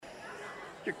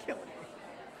You're killing me.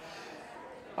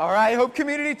 All right, Hope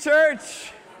Community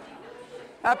Church.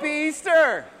 Happy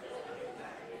Easter.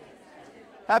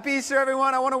 Happy Easter,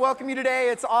 everyone. I want to welcome you today.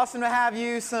 It's awesome to have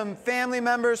you, some family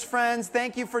members, friends.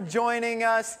 Thank you for joining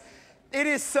us. It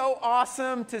is so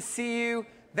awesome to see you.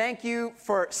 Thank you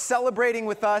for celebrating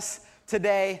with us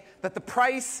today that the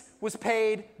price was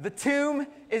paid, the tomb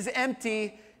is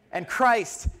empty, and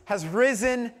Christ has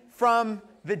risen from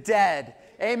the dead.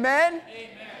 Amen?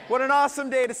 Amen. What an awesome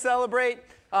day to celebrate.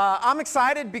 I'm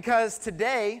excited because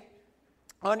today,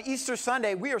 on Easter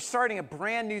Sunday, we are starting a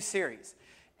brand new series.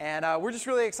 And we're just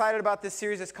really excited about this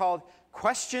series. It's called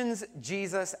Questions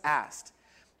Jesus Asked.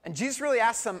 And Jesus really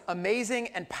asked some amazing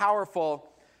and powerful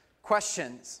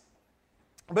questions.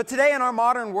 But today in our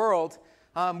modern world,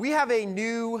 we have a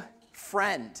new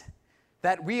friend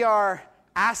that we are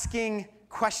asking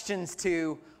questions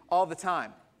to all the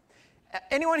time.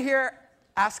 Anyone here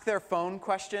ask their phone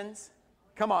questions?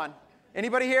 Come on.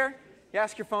 Anybody here? You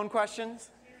ask your phone questions?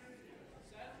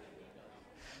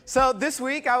 So this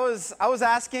week, I was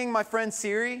asking my friend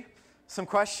Siri some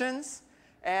questions,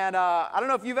 and I don't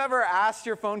know if you've ever asked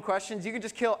your phone questions. You can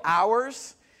just kill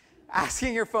hours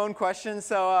asking your phone questions.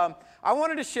 So I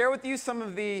wanted to share with you some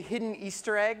of the hidden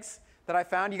Easter eggs that I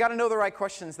found. You got to know the right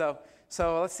questions, though.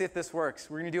 So let's see if this works.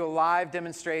 We're going to do a live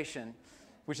demonstration,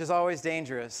 which is always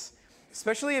dangerous,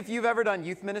 especially if you've ever done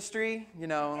youth ministry,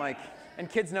 and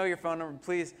kids know your phone number,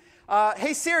 please.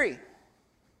 Hey, Siri.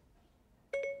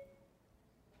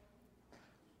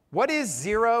 What is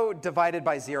 0 divided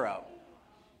by 0?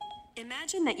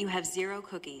 Imagine that you have 0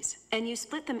 cookies, and you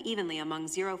split them evenly among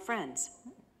 0 friends.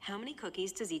 How many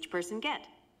cookies does each person get?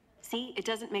 See, it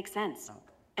doesn't make sense. Oh.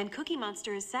 And Cookie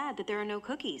Monster is sad that there are no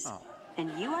cookies. Oh.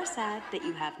 And you are sad that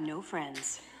you have no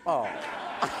friends. Oh.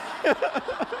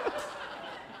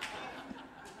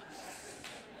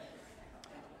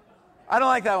 I don't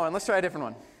like that one. Let's try a different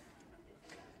one.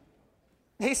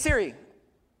 Hey, Siri.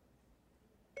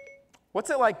 What's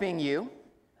it like being you?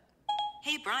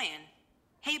 Hey, Brian.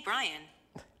 Hey, Brian.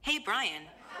 Hey, Brian.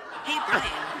 Hey,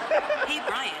 Brian. Hey,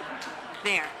 Brian.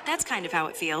 There. That's kind of how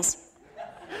it feels.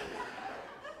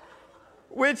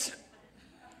 Which,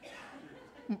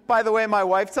 by the way, my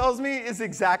wife tells me is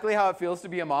exactly how it feels to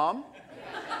be a mom.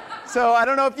 So I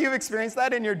don't know if you've experienced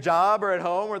that in your job or at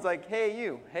home where it's like, hey,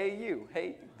 you, hey, you,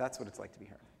 hey. That's what it's like to be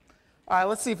her. All right,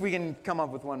 let's see if we can come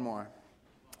up with one more.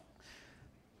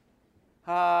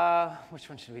 Which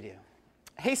one should we do?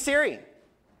 Hey, Siri.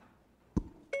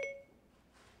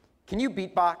 Can you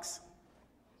beatbox?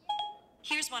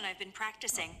 Here's one I've been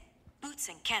practicing. Boots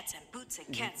and cats and boots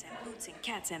and cats and boots and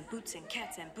cats and boots and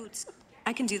cats and boots.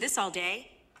 I can do this all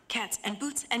day. Cats and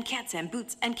boots and cats and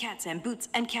boots and cats and boots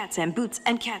and cats and boots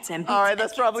and cats and boots. All right,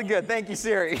 that's probably good. Thank you,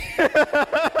 Siri.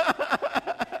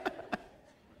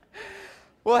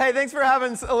 Well, hey, thanks for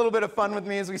having a little bit of fun with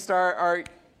me as we start our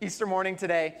Easter morning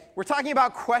today. We're talking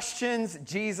about questions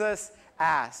Jesus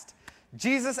asked.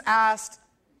 Jesus asked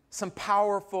some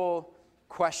powerful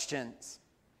questions.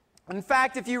 In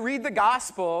fact, if you read the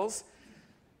Gospels,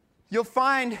 you'll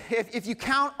find, if you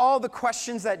count all the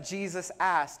questions that Jesus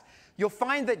asked, you'll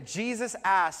find that Jesus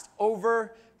asked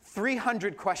over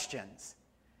 300 questions.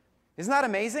 Isn't that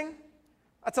amazing?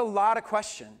 That's a lot of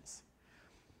questions.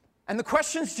 And the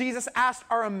questions Jesus asked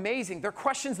are amazing. They're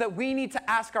questions that we need to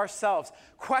ask ourselves.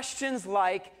 Questions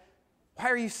like, why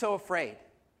are you so afraid?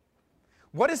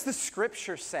 What does the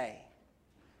Scripture say?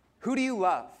 Who do you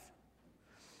love?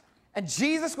 And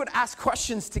Jesus would ask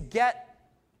questions to get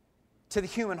to the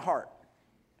human heart.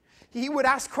 He would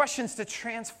ask questions to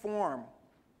transform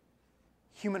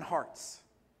human hearts.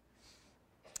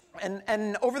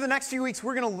 And over the next few weeks,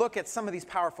 we're going to look at some of these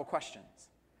powerful questions.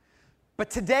 But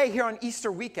today, here on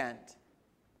Easter weekend,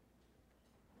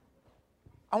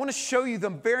 I want to show you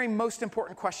the very most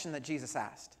important question that Jesus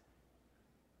asked.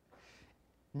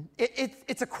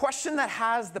 It's a question that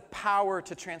has the power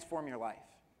to transform your life.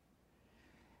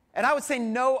 And I would say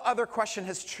no other question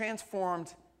has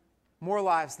transformed more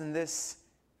lives than this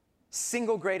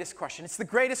single greatest question. It's the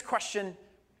greatest question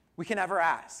we can ever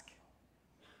ask.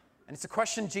 And it's a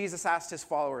question Jesus asked his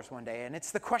followers one day. And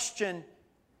it's the question,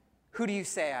 who do you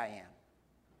say I am?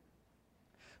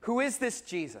 Who is this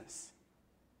Jesus?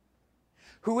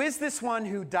 Who is this one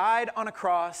who died on a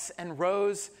cross and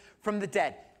rose from the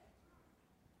dead?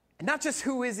 And not just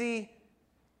who is he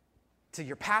to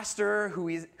your pastor, who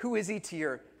is he to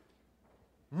your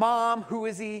mom, who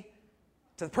is he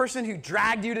to the person who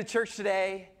dragged you to church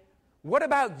today? What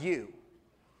about you?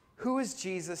 Who is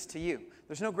Jesus to you?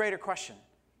 There's no greater question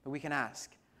that we can ask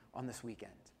on this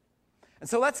weekend. And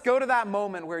so let's go to that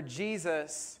moment where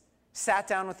Jesus sat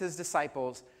down with his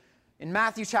disciples in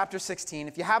Matthew chapter 16.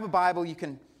 If you have a Bible, you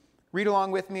can read along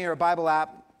with me, or a Bible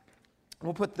app.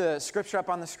 We'll put the scripture up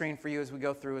on the screen for you as we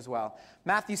go through as well.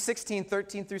 Matthew 16,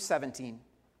 13 through 17.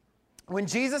 When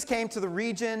Jesus came to the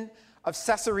region of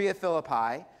Caesarea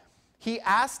Philippi, he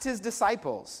asked his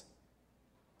disciples,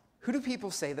 "Who do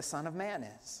people say the Son of Man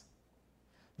is?"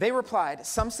 They replied,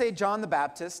 "Some say John the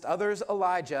Baptist, others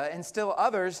Elijah, and still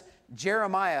others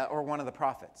Jeremiah or one of the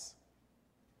prophets."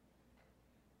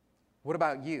 "What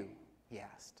about you?" he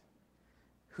asked.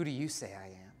 "Who do you say I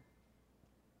am?"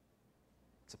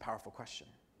 It's a powerful question.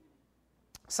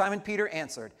 Simon Peter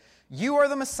answered, "You are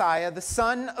the Messiah, the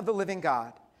Son of the living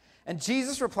God." And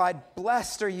Jesus replied,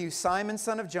 "Blessed are you, Simon,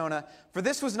 son of Jonah, for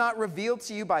this was not revealed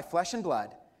to you by flesh and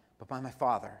blood, but by my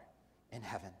Father in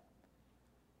heaven."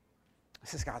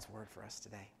 This is God's word for us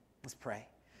today. Let's pray.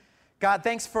 God,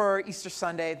 thanks for Easter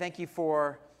Sunday. Thank you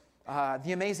for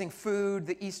the amazing food,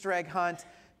 the Easter egg hunt.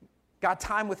 God,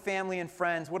 time with family and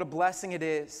friends. What a blessing it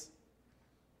is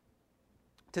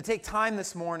to take time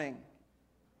this morning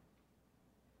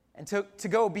and to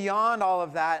go beyond all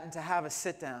of that and to have a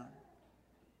sit down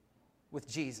with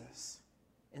Jesus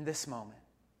in this moment.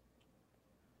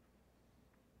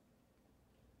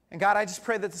 And God, I just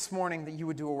pray that this morning that you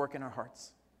would do a work in our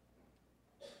hearts.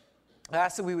 I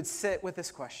ask that we would sit with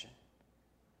this question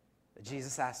that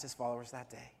Jesus asked his followers that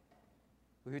day.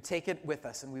 We would take it with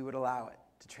us and we would allow it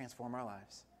to transform our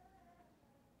lives.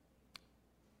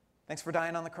 Thanks for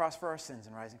dying on the cross for our sins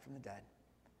and rising from the dead.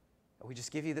 We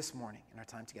just give you this morning in our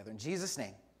time together. In Jesus'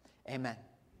 name, amen.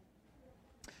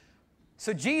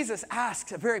 So Jesus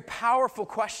asks a very powerful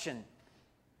question.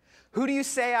 Who do you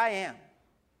say I am?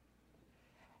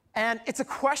 And it's a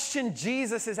question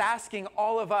Jesus is asking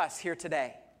all of us here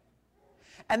today.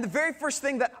 And the very first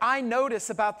thing that I notice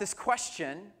about this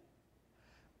question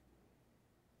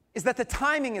is that the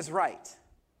timing is right.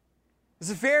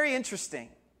 This is very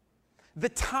interesting. The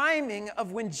timing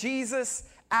of when Jesus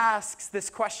asks this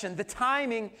question, the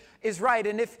timing is right.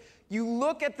 And if you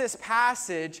look at this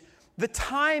passage, the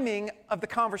timing of the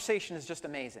conversation is just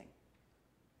amazing.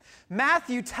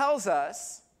 Matthew tells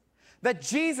us that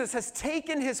Jesus has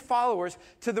taken his followers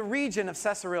to the region of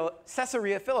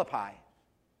Caesarea Philippi.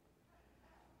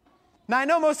 Now, I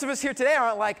know most of us here today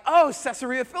aren't like, "Oh,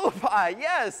 Caesarea Philippi,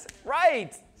 yes,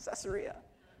 right, Caesarea."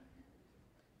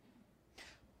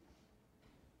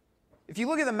 If you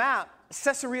look at the map,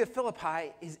 Caesarea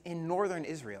Philippi is in northern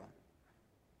Israel.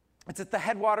 It's at the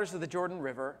headwaters of the Jordan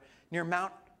River near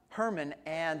Mount Hermon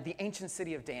and the ancient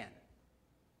city of Dan.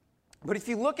 But if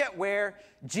you look at where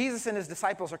Jesus and his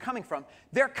disciples are coming from,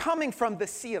 they're coming from the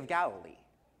Sea of Galilee.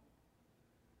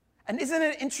 And isn't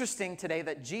it interesting today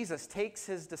that Jesus takes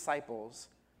his disciples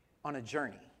on a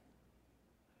journey?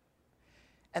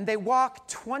 And they walk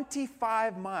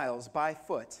 25 miles by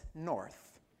foot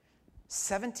north,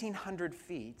 1,700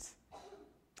 feet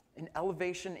in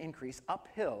elevation increase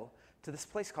uphill to this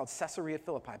place called Caesarea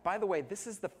Philippi. By the way, this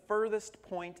is the furthest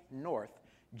point north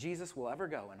Jesus will ever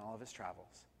go in all of his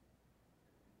travels.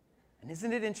 And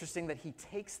isn't it interesting that he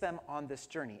takes them on this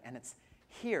journey? And it's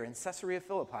here in Caesarea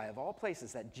Philippi, of all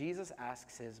places, that Jesus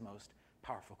asks his most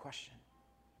powerful question.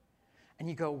 And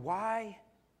you go, why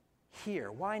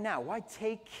here? Why now? Why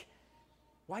take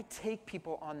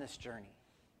people on this journey?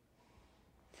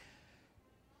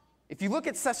 If you look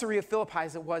at Caesarea Philippi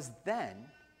as it was then,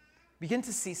 begin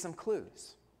to see some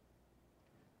clues.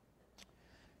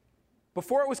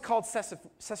 Before it was called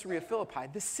Caesarea Philippi,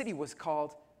 this city was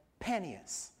called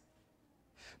Panias,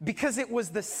 because it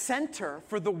was the center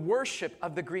for the worship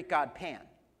of the Greek god Pan.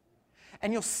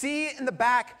 And you'll see in the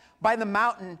back by the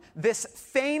mountain this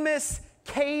famous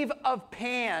cave of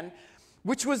Pan,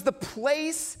 which was the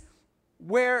place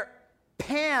where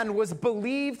Pan was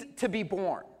believed to be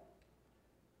born.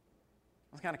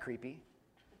 It was kind of creepy.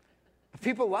 But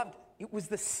people loved it. It was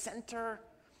the center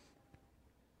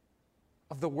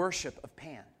of the worship of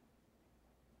Pan.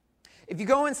 If you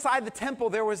go inside the temple,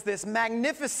 there was this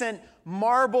magnificent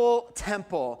marble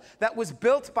temple that was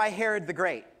built by Herod the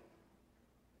Great.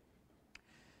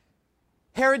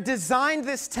 Herod designed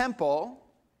this temple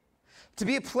to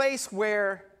be a place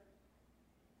where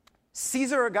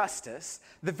Caesar Augustus,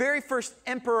 the very first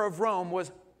emperor of Rome,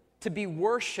 was to be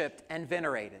worshipped and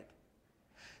venerated.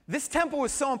 This temple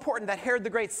was so important that Herod the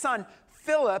Great's son,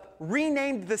 Philip,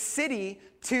 renamed the city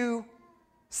to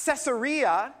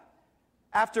Caesarea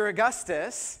after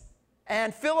Augustus,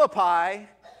 and Philippi,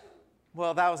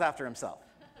 well, that was after himself.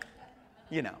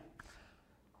 You know.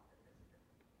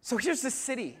 So here's this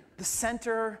city, the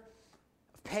center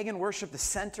of pagan worship, the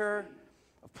center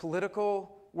of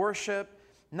political worship.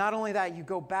 Not only that, you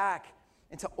go back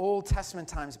into Old Testament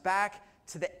times, back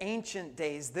to the ancient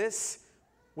days, this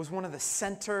was one of the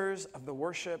centers of the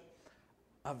worship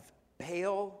of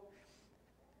Baal,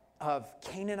 of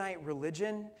Canaanite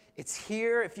religion. It's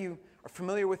here, if you are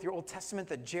familiar with your Old Testament,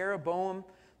 that Jeroboam,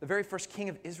 the very first king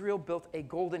of Israel, built a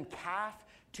golden calf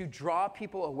to draw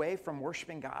people away from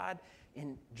worshiping God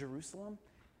in Jerusalem.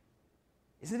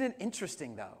 Isn't it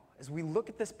interesting, though, as we look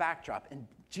at this backdrop, and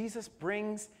Jesus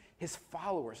brings his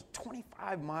followers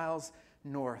 25 miles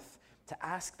north to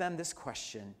ask them this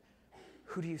question,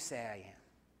 who do you say I am?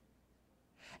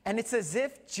 And it's as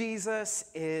if Jesus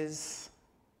is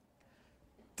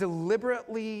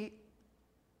deliberately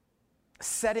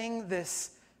setting the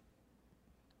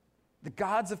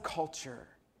gods of culture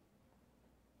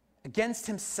against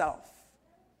himself,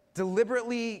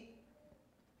 deliberately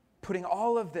putting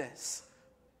all of this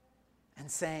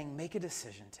and saying, make a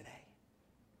decision today.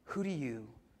 Who do you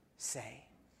say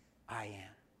I am?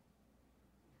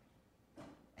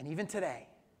 And even today,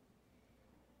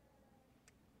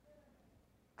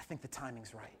 I think the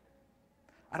timing's right.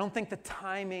 I don't think the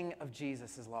timing of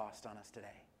Jesus is lost on us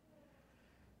today.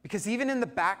 Because even in the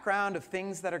background of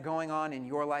things that are going on in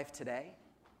your life today,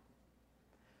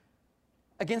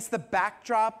 against the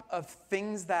backdrop of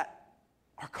things that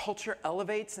our culture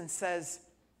elevates and says,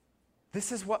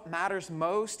 this is what matters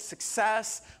most: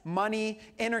 success, money,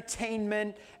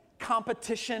 entertainment,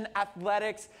 competition,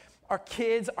 athletics, our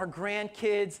kids, our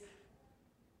grandkids.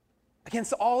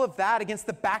 Against all of that, against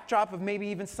the backdrop of maybe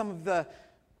even some of the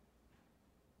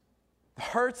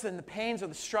hurts and the pains or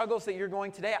the struggles that you're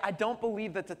going today, I don't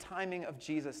believe that the timing of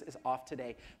Jesus is off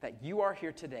today, that you are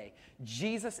here today.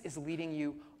 Jesus is leading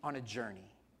you on a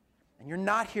journey. And you're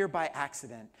not here by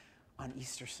accident on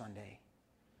Easter Sunday.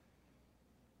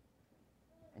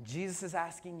 And Jesus is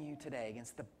asking you today,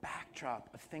 against the backdrop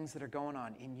of things that are going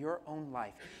on in your own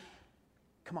life,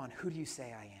 come on, who do you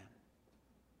say I am?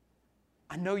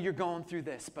 I know you're going through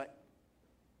this, but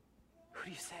who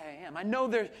do you say I am? I know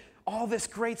there's all this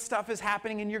great stuff is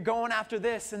happening and you're going after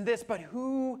this and this, but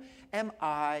who am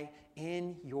I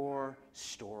in your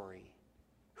story?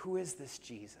 Who is this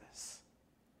Jesus?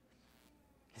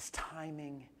 His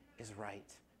timing is right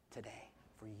today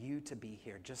for you to be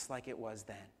here, just like it was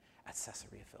then at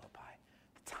Caesarea Philippi.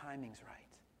 The timing's right.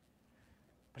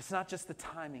 But it's not just the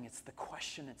timing, it's the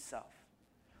question itself.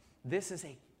 This is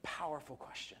a powerful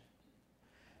question.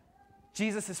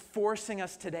 Jesus is forcing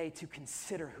us today to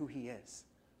consider who he is.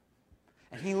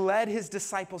 And he led his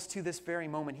disciples to this very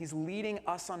moment. He's leading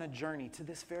us on a journey to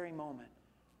this very moment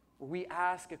where we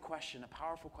ask a question, a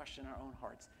powerful question in our own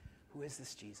hearts. Who is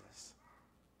this Jesus?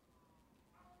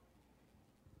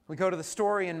 We go to the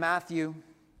story in Matthew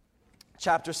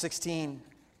chapter 16.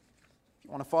 If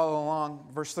you want to follow along,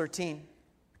 verse 13.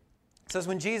 It says,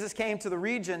 when Jesus came to the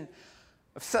region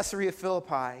of Caesarea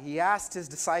Philippi, he asked his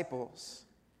disciples,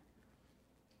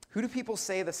 who do people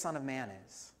say the Son of Man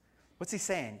is? What's he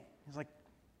saying? He's like,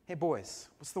 hey boys,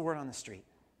 what's the word on the street?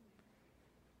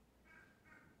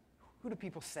 Who do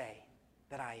people say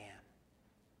that I am?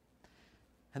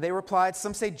 And they replied,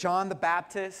 some say John the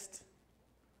Baptist.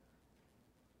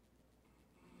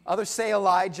 Others say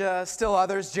Elijah. Still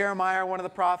others, Jeremiah, one of the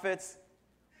prophets.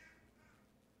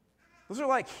 Those are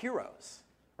like heroes,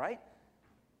 right?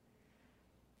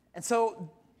 And so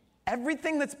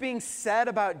everything that's being said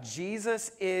about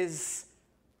Jesus is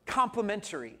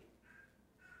complimentary.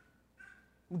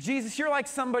 Jesus, you're like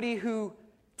somebody who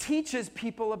teaches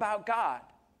people about God.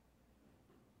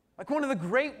 Like one of the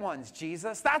great ones,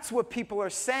 Jesus. That's what people are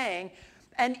saying.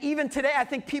 And even today, I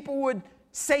think people would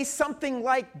say something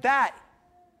like that.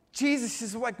 Jesus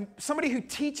is like somebody who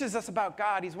teaches us about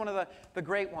God. He's one of the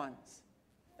great ones.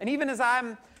 And even as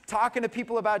I'm talking to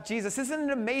people about Jesus, isn't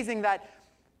it amazing that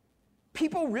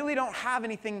people really don't have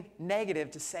anything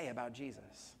negative to say about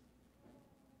Jesus?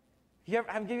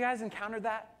 Have you guys encountered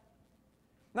that?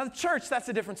 Now, the church, that's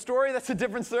a different story. That's a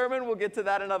different sermon. We'll get to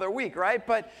that another week, right?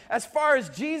 But as far as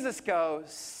Jesus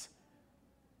goes,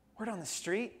 word on the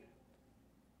street,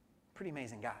 pretty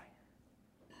amazing guy.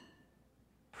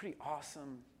 Pretty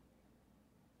awesome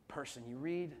person. You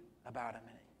read about him,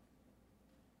 and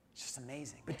it's just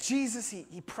amazing. But Jesus,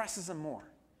 he presses him more.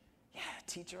 Yeah,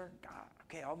 teacher, God,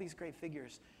 okay, all these great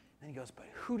figures. And then he goes, but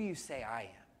who do you say I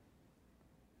am?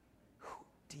 Who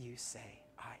do you say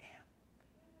I am?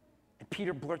 And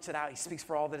Peter blurts it out. He speaks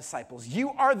for all the disciples.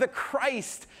 You are the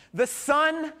Christ, the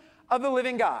Son of the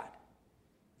living God.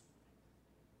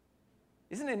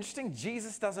 Isn't it interesting?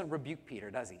 Jesus doesn't rebuke Peter,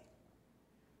 does he?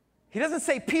 He doesn't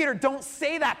say, Peter, don't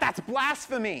say that. That's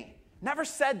blasphemy. Never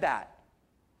said that.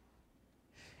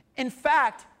 In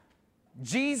fact,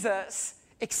 Jesus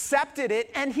accepted it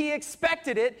and he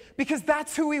expected it because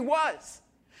that's who he was.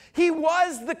 He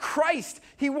was the Christ.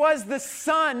 He was the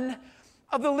Son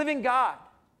of the living God.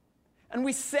 And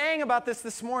we sang about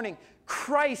this morning.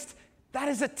 Christ, that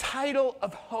is a title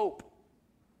of hope.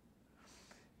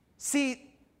 See,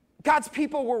 God's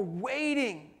people were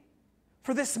waiting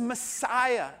for this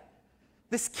Messiah,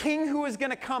 this King who was going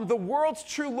to come, the world's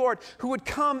true Lord, who would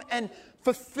come and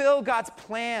fulfill God's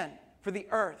plan for the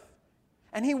earth.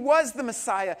 And he was the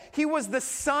Messiah. He was the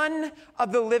Son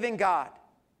of the living God.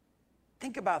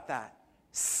 Think about that.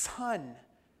 Son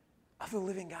of the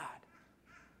living God.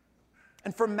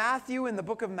 And for Matthew, in the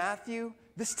book of Matthew,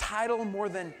 this title, more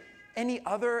than any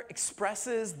other,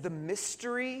 expresses the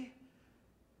mystery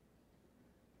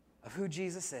of who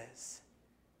Jesus is.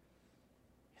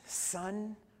 The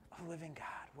Son of the living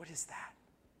God. What is that?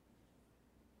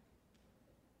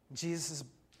 Jesus'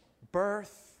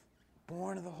 birth,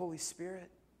 born of the Holy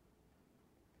Spirit.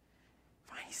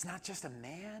 Fine, he's not just a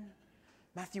man.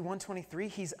 Matthew 1:23,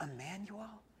 he's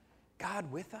Emmanuel,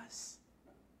 God with us.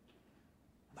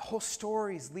 The whole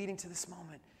story is leading to this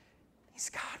moment. He's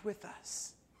God with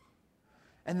us.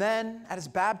 And then at his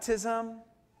baptism,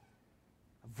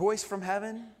 a voice from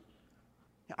heaven.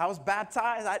 I was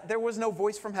baptized. There was no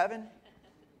voice from heaven.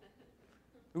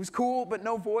 It was cool, but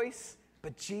no voice.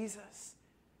 But Jesus,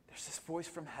 there's this voice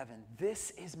from heaven.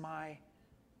 This is my,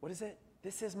 what is it?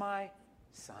 This is my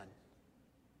Son,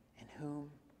 in whom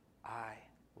I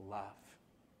love.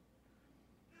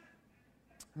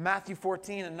 Matthew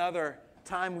 14, another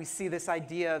time we see this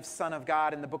idea of Son of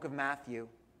God in the book of Matthew.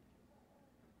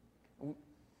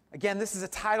 Again, this is a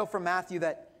title from Matthew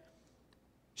that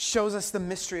shows us the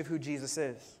mystery of who Jesus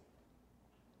is.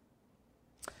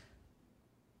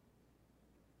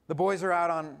 The boys are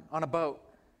out on a boat.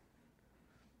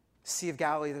 Sea of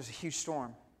Galilee, there's a huge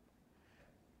storm.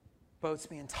 Boat's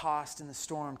being tossed in the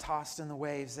storm, tossed in the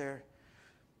waves. They're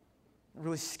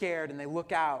really scared, and they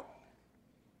look out.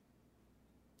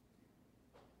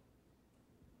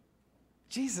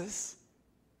 Jesus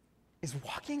is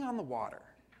walking on the water.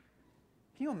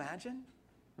 Can you imagine? In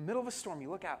the middle of a storm, you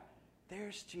look out.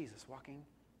 There's Jesus walking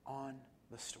on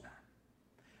the storm.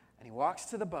 And he walks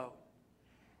to the boat.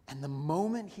 And the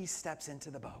moment he steps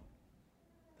into the boat,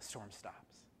 the storm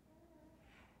stops.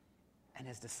 And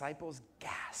his disciples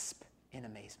gasp in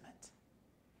amazement.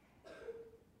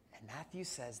 And Matthew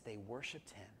says they worshiped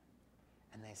him.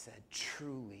 And they said,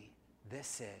 truly,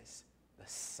 this is the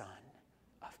Son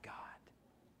of God.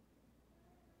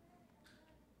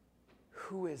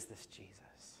 Who is this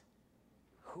Jesus?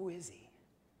 Who is he?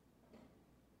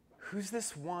 Who's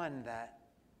this one that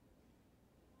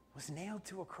was nailed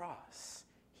to a cross?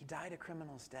 He died a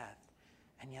criminal's death.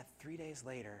 And yet 3 days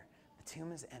later, the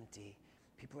tomb is empty.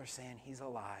 People are saying he's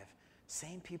alive.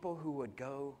 Same people who would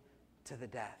go to the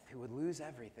death, who would lose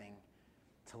everything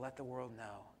to let the world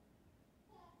know.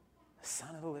 The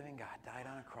Son of the living God died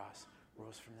on a cross,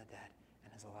 rose from the dead,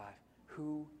 and is alive.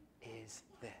 Who is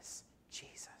this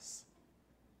Jesus?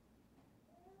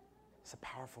 It's a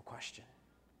powerful question.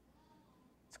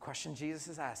 It's a question Jesus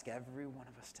has asked every one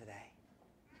of us today.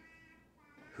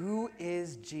 Who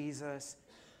is Jesus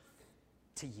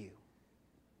to you?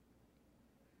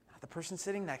 Not the person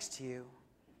sitting next to you.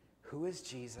 Who is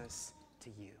Jesus to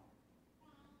you?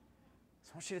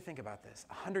 So I want you to think about this.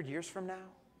 100 years from now,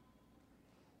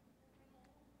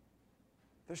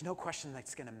 there's no question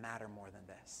that's going to matter more than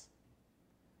this.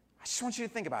 I just want you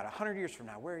to think about it. 100 years from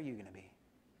now, where are you going to be?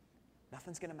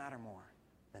 Nothing's going to matter more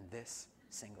than this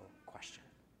single question.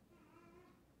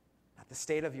 Not the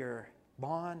state of your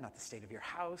lawn, not the state of your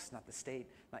house, not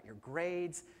your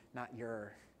grades, not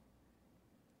your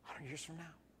 100 years from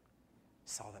now.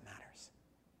 It's all that matters.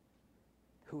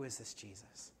 Who is this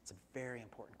Jesus? It's a very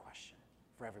important question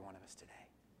for every one of us today.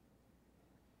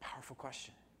 Powerful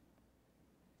question.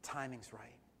 Timing's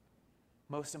right.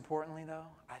 Most importantly, though,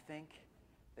 I think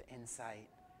the insight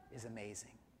is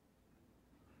amazing.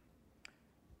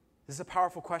 This is a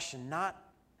powerful question, not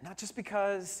just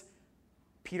because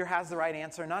Peter has the right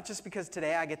answer, not just because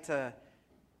today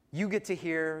you get to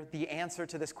hear the answer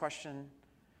to this question.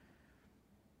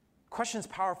 Question's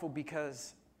powerful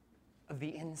because of the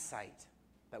insight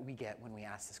that we get when we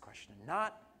ask this question.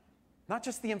 Not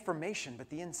just the information, but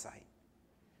the insight.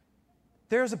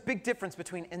 There's a big difference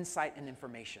between insight and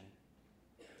information,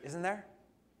 isn't there?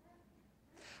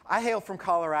 I hail from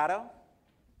Colorado,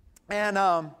 and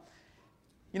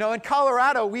in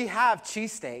Colorado we have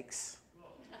cheesesteaks.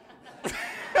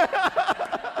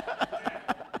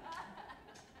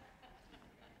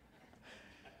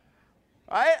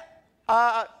 Right?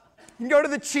 You can go to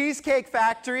the Cheesecake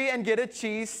Factory and get a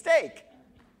cheese steak.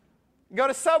 Go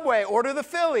to Subway, order the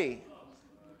Philly.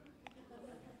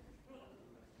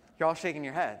 You're all shaking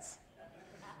your heads.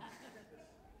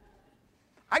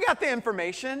 I got the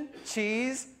information.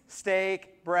 Cheese,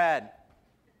 steak, bread.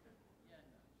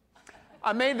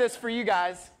 I made this for you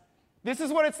guys. This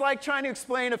is what it's like trying to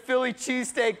explain a Philly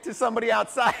cheesesteak to somebody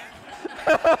outside.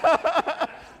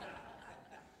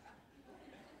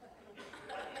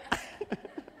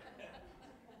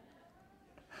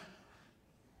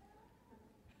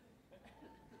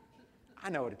 I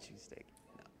know what a cheesesteak is.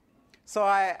 No. So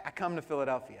I come to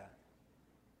Philadelphia.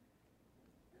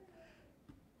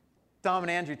 Dom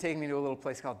and Andrew take me to a little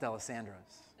place called D'Alessandro's.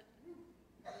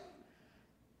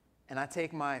 And I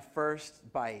take my first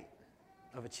bite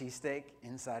of a cheesesteak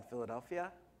inside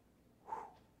Philadelphia. Whew,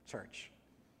 church.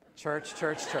 Church,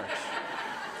 church, church.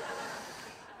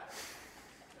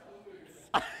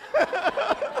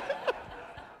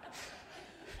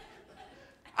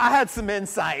 I had some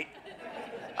insight.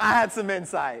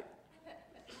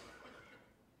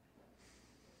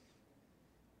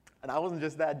 And I wasn't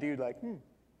just that dude like,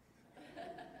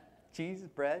 cheese,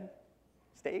 bread,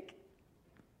 steak.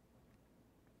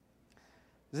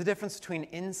 There's a difference between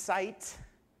insight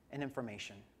and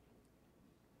information.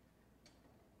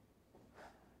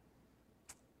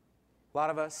 A lot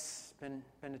of us been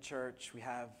to church. We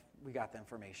got the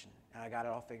information. And I got it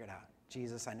all figured out.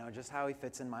 Jesus, I know just how he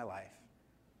fits in my life.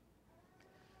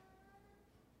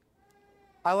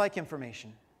 I like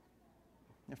information.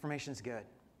 Information's good.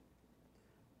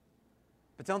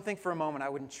 But don't think for a moment I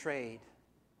wouldn't trade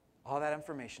all that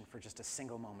information for just a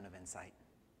single moment of insight.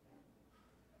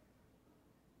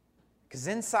 Because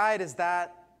insight is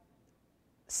that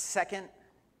second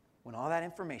when all that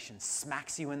information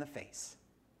smacks you in the face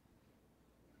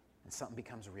and something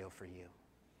becomes real for you.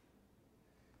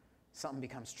 Something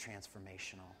becomes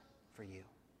transformational for you.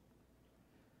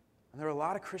 And there are a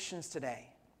lot of Christians today,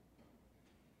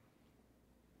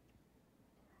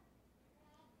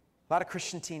 a lot of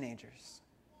Christian teenagers,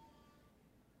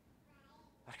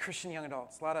 a lot of Christian young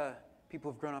adults, a lot of people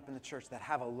who've grown up in the church that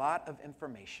have a lot of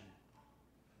information.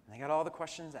 And they got all the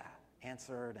questions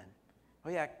answered, and, oh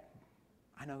yeah,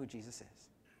 I know who Jesus is.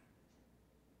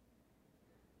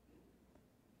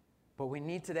 What we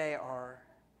need today are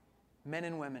men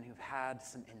and women who've had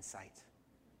some insight.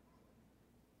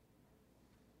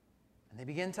 And they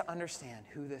begin to understand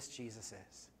who this Jesus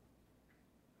is.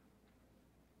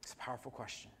 It's a powerful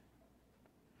question.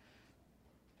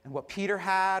 And what Peter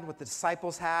had, what the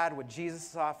disciples had, what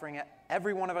Jesus is offering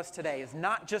every one of us today is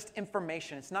not just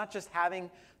information. It's not just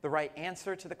having the right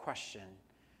answer to the question.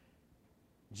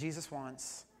 Jesus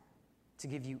wants to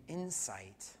give you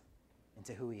insight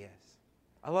into who he is.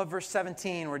 I love verse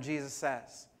 17 where Jesus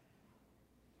says,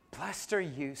 "Blessed are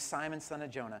you, Simon, son of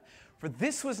Jonah, for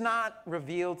this was not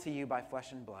revealed to you by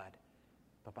flesh and blood,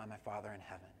 but by my Father in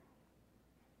heaven."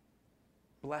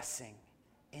 Blessing,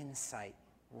 insight,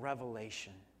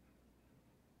 revelation.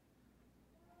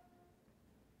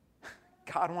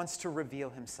 God wants to reveal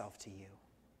himself to you.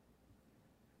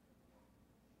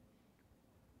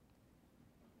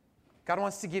 God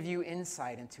wants to give you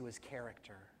insight into his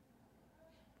character.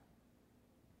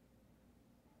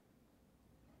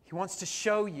 He wants to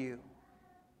show you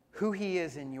who he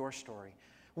is in your story.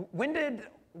 When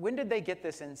did they get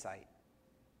this insight?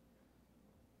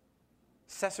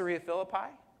 Caesarea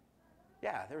Philippi?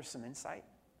 Yeah, there was some insight.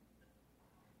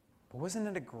 But wasn't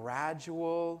it a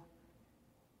gradual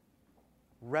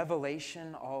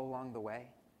revelation all along the way?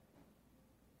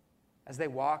 As they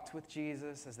walked with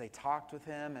Jesus, as they talked with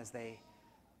him, as they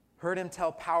heard him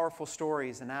tell powerful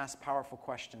stories and ask powerful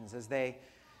questions, as they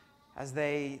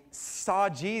saw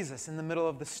Jesus in the middle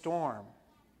of the storm,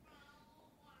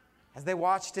 as they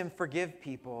watched him forgive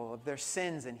people of their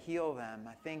sins and heal them,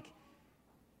 I think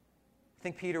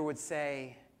Peter would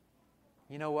say,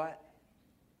 you know what?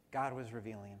 God was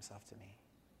revealing himself to me.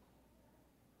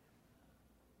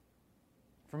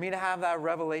 For me to have that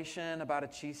revelation about a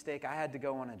cheesesteak, I had to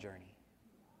go on a journey.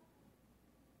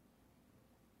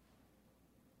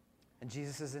 And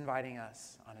Jesus is inviting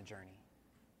us on a journey.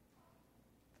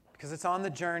 Because it's on the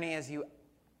journey as you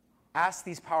ask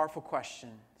these powerful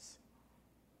questions,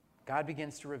 God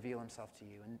begins to reveal himself to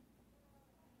you.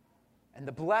 And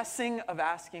the blessing of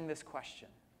asking this question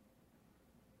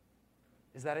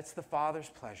is that it's the Father's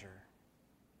pleasure,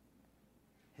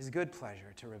 his good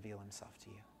pleasure, to reveal himself to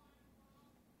you.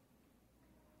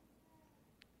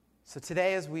 So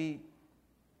today, as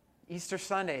Easter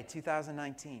Sunday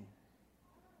 2019,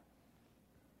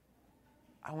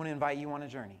 I want to invite you on a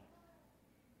journey.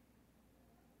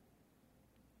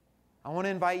 I want to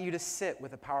invite you to sit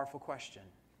with a powerful question.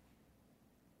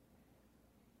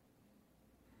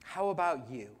 How about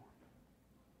you?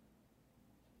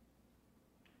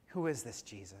 Who is this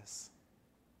Jesus?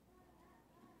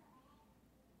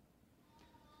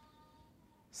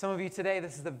 Some of you today,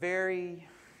 this is the very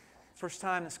first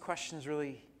time this question's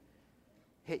really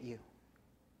hit you.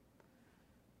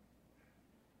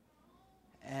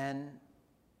 And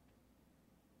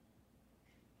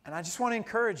I just want to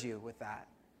encourage you with that.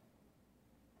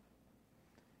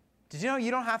 Did you know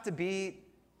you don't have to be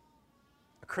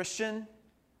a Christian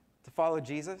to follow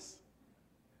Jesus?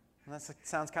 And that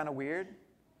sounds kind of weird.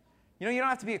 You know, you don't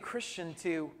have to be a Christian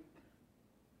to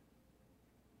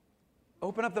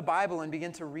open up the Bible and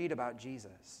begin to read about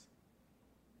Jesus.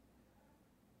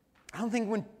 I don't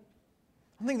think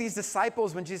these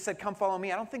disciples, when Jesus said, "Come follow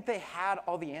me," I don't think they had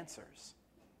all the answers.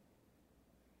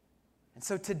 And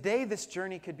so today, this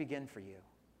journey could begin for you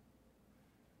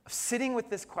of sitting with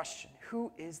this question: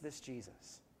 who is this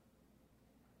Jesus?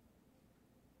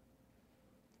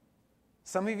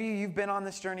 Some of you, you've been on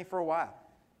this journey for a while.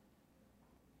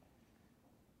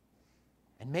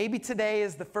 And maybe today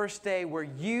is the first day where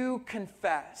you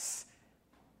confess,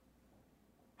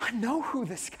 I know who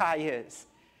this guy is.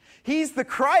 He's the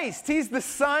Christ. He's the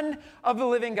Son of the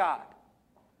living God.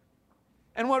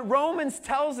 And what Romans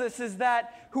tells us is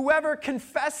that whoever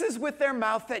confesses with their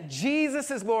mouth that Jesus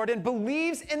is Lord and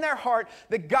believes in their heart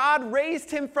that God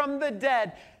raised him from the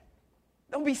dead,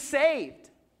 they'll be saved.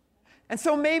 And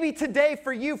so maybe today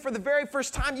for you, for the very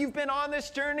first time, you've been on this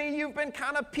journey, you've been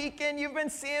kind of peeking, you've been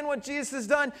seeing what Jesus has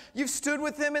done, you've stood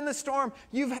with him in the storm,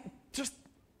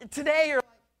 today you're like,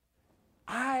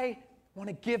 I want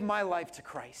to give my life to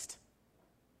Christ.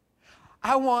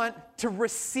 I want to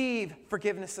receive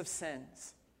forgiveness of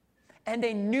sins and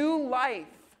a new life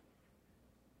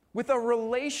with a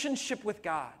relationship with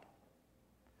God.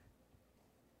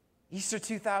 Easter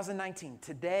 2019,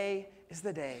 today is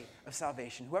the day of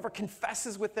salvation. Whoever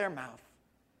confesses with their mouth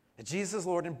that Jesus is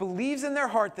Lord and believes in their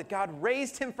heart that God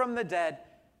raised him from the dead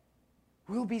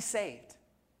will be saved.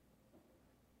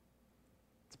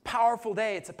 It's a powerful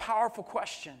day. It's a powerful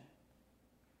question.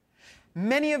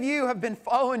 Many of you have been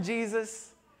following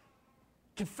Jesus,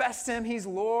 confessed him, he's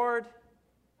Lord.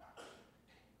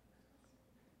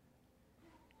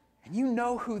 And you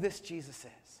know who this Jesus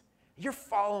is. You're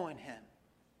following him.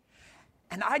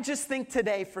 And I just think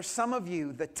today, for some of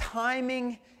you, the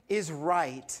timing is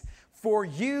right for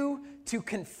you to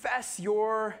confess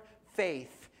your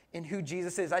faith in who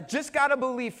Jesus is. I just got to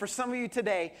believe for some of you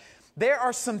today, there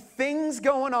are some things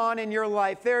going on in your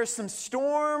life. There are some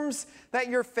storms that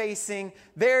you're facing.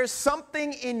 There's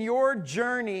something in your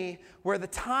journey where the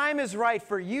time is right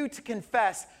for you to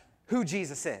confess who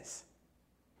Jesus is.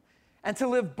 And to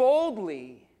live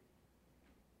boldly,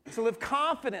 to live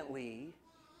confidently,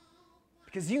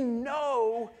 because you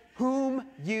know whom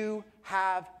you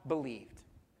have believed.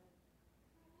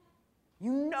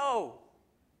 You know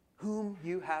whom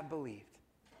you have believed.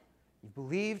 You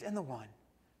believed in the one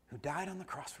who died on the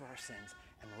cross for our sins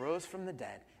and rose from the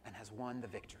dead and has won the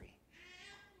victory.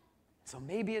 So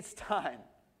maybe it's time.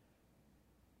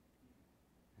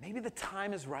 Maybe the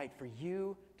time is right for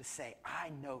you to say,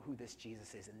 I know who this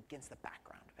Jesus is, and against the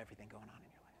background of everything going on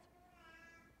in your life.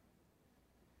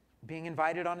 Being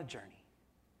invited on a journey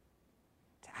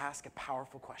to ask a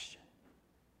powerful question.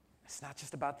 It's not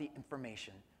just about the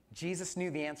information. Jesus knew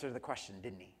the answer to the question,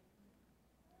 didn't he?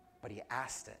 But he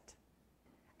asked it.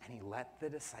 And he let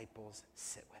the disciples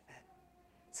sit with it.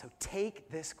 So take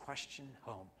this question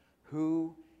home.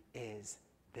 Who is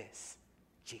this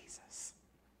Jesus?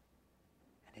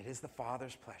 And it is the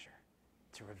Father's pleasure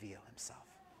to reveal himself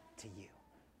to you.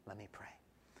 Let me pray.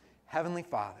 Heavenly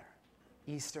Father,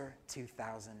 Easter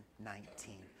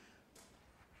 2019.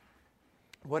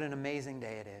 What an amazing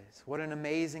day it is. What an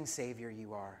amazing Savior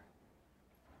you are.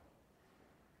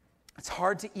 It's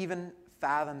hard to even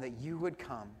fathom that you would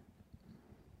come,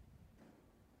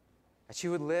 that you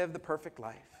would live the perfect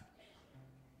life,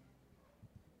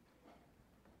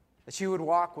 that you would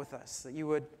walk with us, that you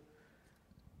would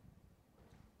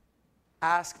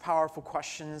ask powerful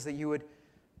questions, that you would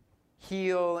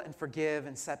heal and forgive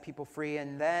and set people free,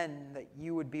 and then that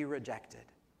you would be rejected.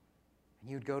 And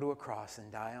you would go to a cross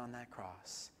and die on that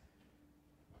cross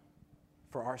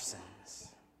for our sins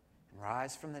and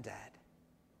rise from the dead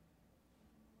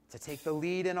to take the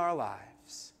lead in our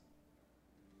lives,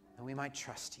 that we might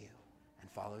trust you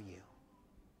and follow you.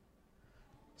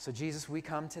 So Jesus, we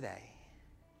come today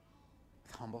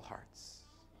with humble hearts.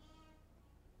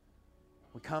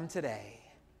 We come today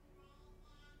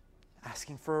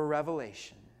asking for a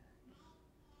revelation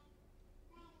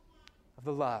of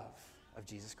the love of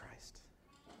Jesus Christ.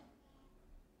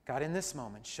 God, in this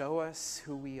moment, show us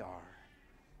who we are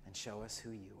and show us who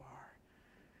you are.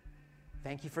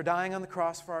 Thank you for dying on the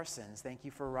cross for our sins. Thank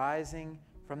you for rising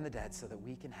from the dead so that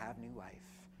we can have new life.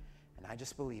 And I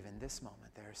just believe in this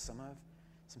moment there are some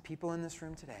people in this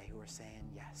room today who are saying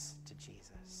yes to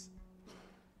Jesus.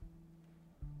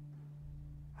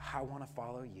 I want to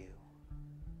follow you.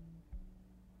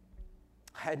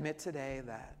 I admit today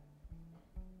that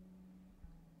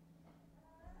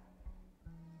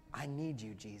I need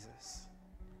you, Jesus.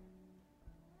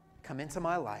 Come into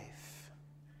my life.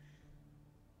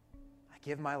 I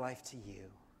give my life to you.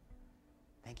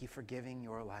 Thank you for giving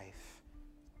your life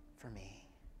for me.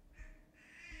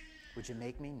 Would you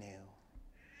make me new?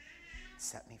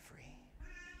 Set me free.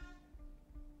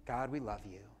 God, we love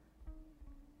you.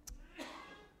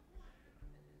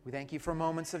 We thank you for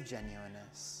moments of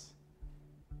genuineness.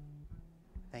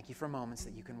 Thank you for moments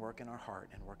that you can work in our heart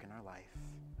and work in our life.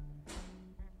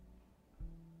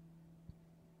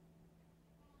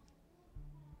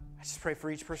 I just pray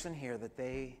for each person here that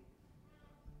they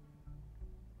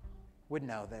would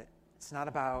know that it's not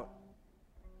about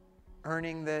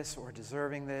earning this or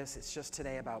deserving this. It's just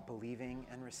today about believing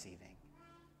and receiving.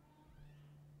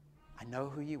 I know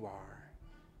who you are.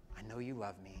 I know you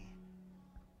love me.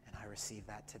 And I receive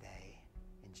that today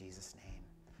in Jesus' name.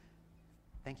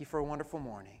 Thank you for a wonderful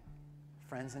morning,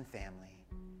 friends and family,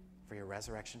 for your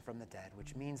resurrection from the dead,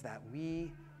 which means that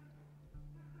we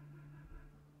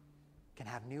can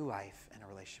have new life and a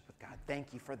relationship with God.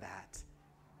 Thank you for that.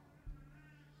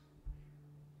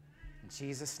 In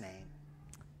Jesus' name,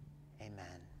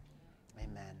 amen.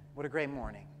 Amen. What a great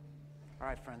morning. All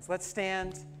right, friends, let's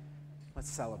stand.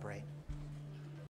 Let's celebrate.